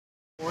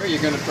Are you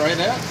going to try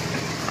that?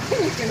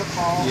 He's gonna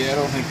fall. Yeah, I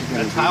don't think you're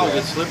going to do tile that.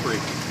 gets slippery.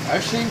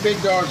 I've seen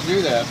big dogs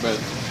do that, but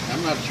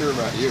I'm not sure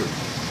about you.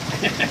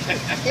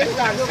 His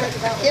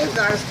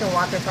dogs can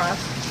walk across.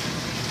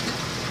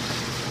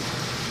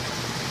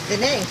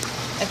 Danae,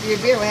 after your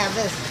beer, we'll have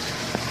this.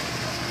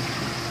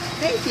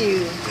 Thank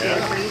you.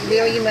 Yeah.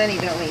 We owe you money,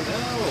 don't we?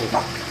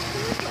 No.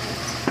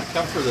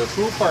 Come for the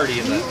pool party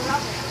and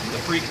the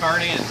free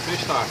carne and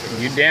fish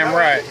tacos. You damn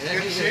right. Yeah,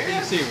 good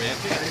to see you, man.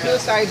 Feel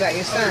sorry about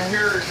your son.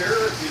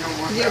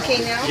 Is he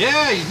okay now?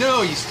 Yeah,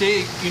 you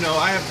stay,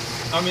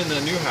 I'm in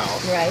the new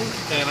house. Right.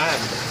 And I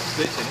have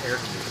bitchin' air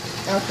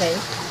conditioning. Okay.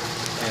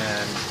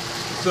 And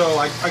so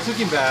I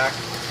took him back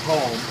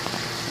home.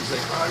 He's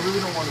like, oh, I really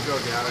don't want to go,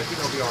 Dad. I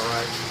think I'll be all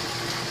right.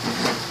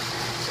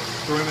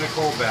 Threw him in a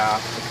cold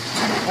bath.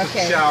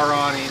 Okay. Shower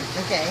on him.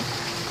 Okay.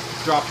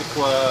 Dropped the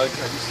plug.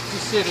 I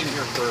just sat in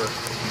there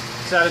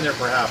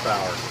for a half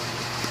hour.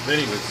 Then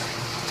he was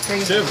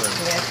shivering.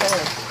 Yeah,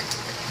 totally.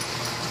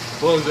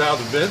 Blows out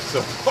of the bed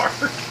so hard.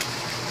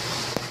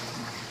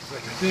 He's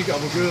like, I think I'm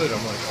good.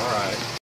 I'm like, all right.